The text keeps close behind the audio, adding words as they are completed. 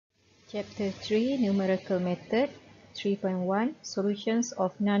Chapter 3 Numerical Method 3.1 Solutions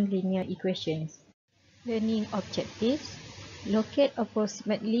of Nonlinear Equations. Learning Objectives. Locate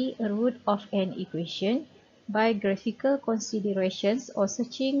approximately a root of an equation by graphical considerations or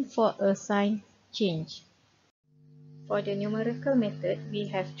searching for a sign change. For the numerical method,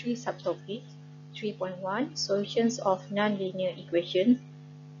 we have three subtopics: 3.1 Solutions of Nonlinear Equations,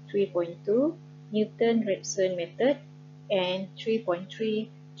 3.2 Newton-Raphson Method, and 3.3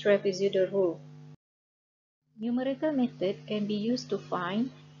 Trapezoidal Rule. Numerical method can be used to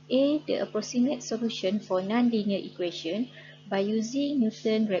find A. The approximate solution for nonlinear equation by using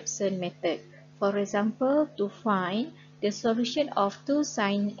Newton-Raphson method. For example, to find the solution of 2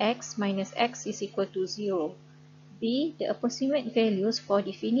 sin x minus x is equal to 0. B. The approximate values for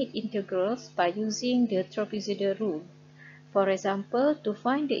definite integrals by using the trapezoidal rule. For example, to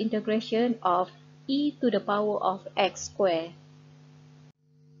find the integration of e to the power of x squared.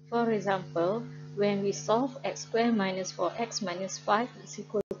 For example, when we solve x squared minus 4x minus 5 is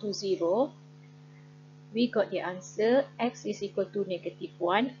equal to 0, we got the answer x is equal to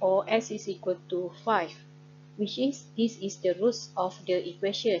 -1 or x is equal to 5, which is this is the roots of the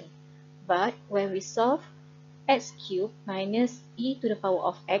equation. But when we solve x cubed minus e to the power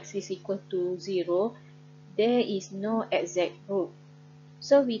of x is equal to 0, there is no exact root.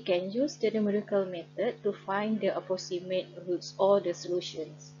 So we can use the numerical method to find the approximate roots or the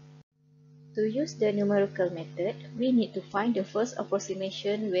solutions. To use the numerical method, we need to find the first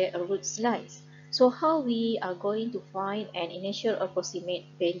approximation where a root lies. So how we are going to find an initial approximate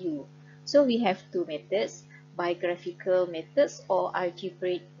value? So we have two methods, by graphical methods or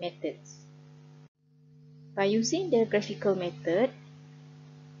algebraic methods. By using the graphical method,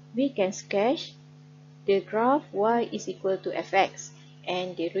 we can sketch the graph y is equal to fx,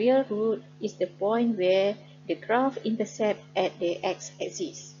 and the real root is the point where the graph intercepts at the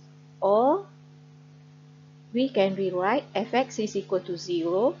x-axis. Or we can rewrite fx is equal to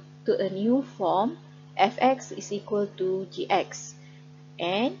 0 to a new form, fx is equal to gx,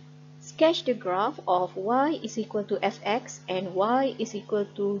 and sketch the graph of y is equal to fx and y is equal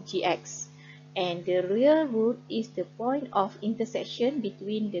to gx. And the real root is the point of intersection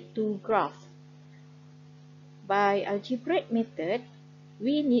between the two graphs. By algebraic method,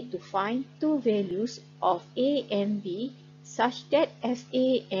 we need to find two values of a and b such that fa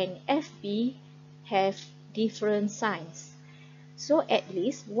and fb have different signs. So at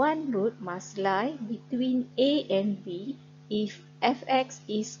least one root must lie between a and b if fx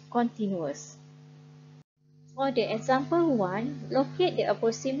is continuous. For the example 1, locate the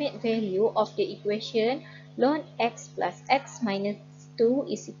approximate value of the equation ln x plus x minus 2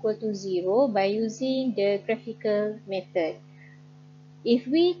 is equal to 0 by using the graphical method. If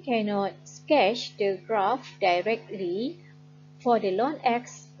we cannot sketch the graph directly for the ln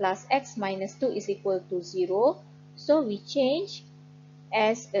x plus x minus 2 is equal to 0, so we change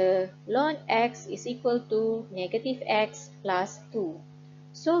as a ln x is equal to -x plus 2.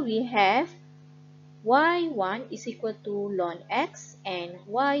 So we have y1 is equal to ln x and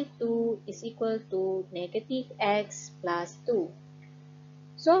y2 is equal to -x plus 2.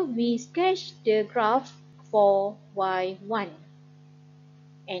 So we sketch the graph for y1,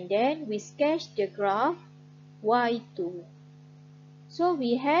 and then we sketch the graph y2. So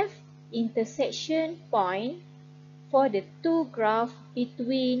we have intersection point for the two graphs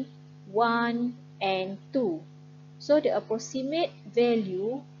between 1 and 2. So the approximate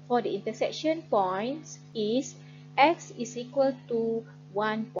value for the intersection points is x is equal to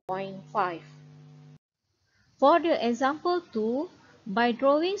 1.5. For the example 2, by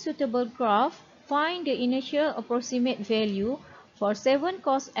drawing suitable graph, find the initial approximate value for 7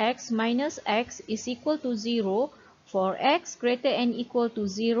 cos x minus x is equal to 0 for x greater than equal to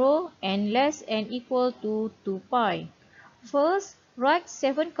 0 and less than equal to 2 pi. First, write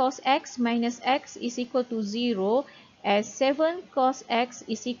 7 cos x minus x is equal to 0 as 7 cos x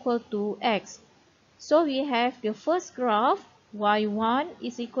is equal to x. So we have the first graph, y1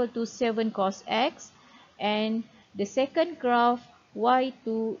 is equal to 7 cos x, and the second graph,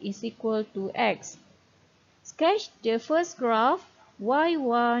 y2 is equal to x. Sketch the first graph,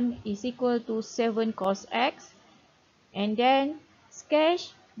 y1 is equal to 7 cos x, and then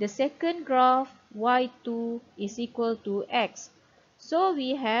sketch the second graph, y2 is equal to x. So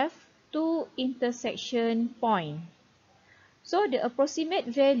we have two intersection points. So the approximate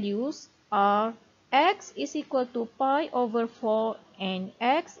values are x is equal to pi over 4 and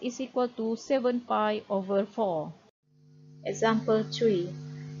x is equal to 7 pi over 4. Example 3.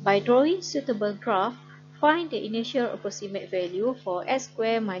 By drawing suitable graph, find the initial approximate value for x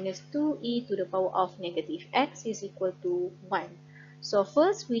squared minus 2e to the power of -x is equal to 1. So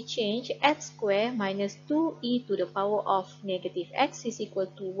first we change x squared minus 2e to the power of negative x is equal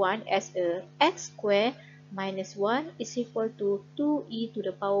to 1 as a x squared minus 1 is equal to 2e to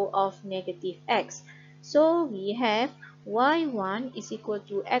the power of negative x. So we have y1 is equal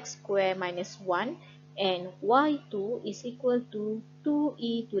to x squared minus 1 and y2 is equal to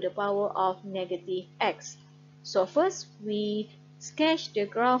 2e to the power of negative x. So first we sketch the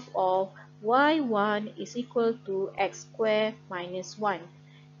graph of y1 is equal to x squared minus 1.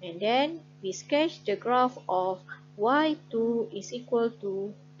 And then we sketch the graph of y2 is equal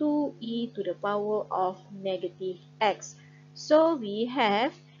to 2e to the power of negative x. So we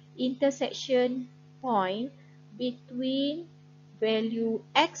have intersection point between value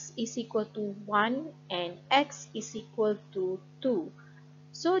x is equal to 1 and x is equal to 2.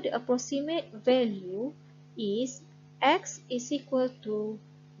 So the approximate value is x is equal to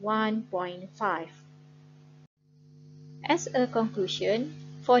 1.5. As a conclusion,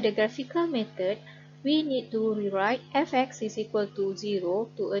 for the graphical method, we need to rewrite fx is equal to 0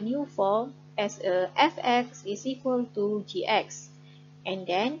 to a new form as a fx is equal to gx, and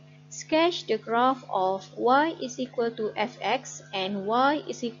then sketch the graph of y is equal to fx and y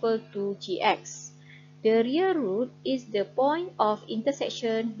is equal to gx. The real root is the point of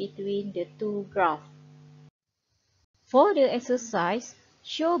intersection between the two graphs. For the exercise,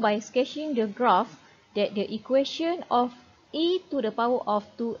 show by sketching the graph that the equation of e to the power of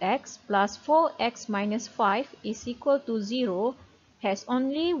 2x plus 4x minus 5 is equal to 0 has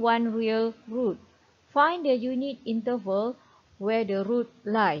only one real root. Find the unit interval where the root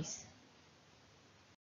lies.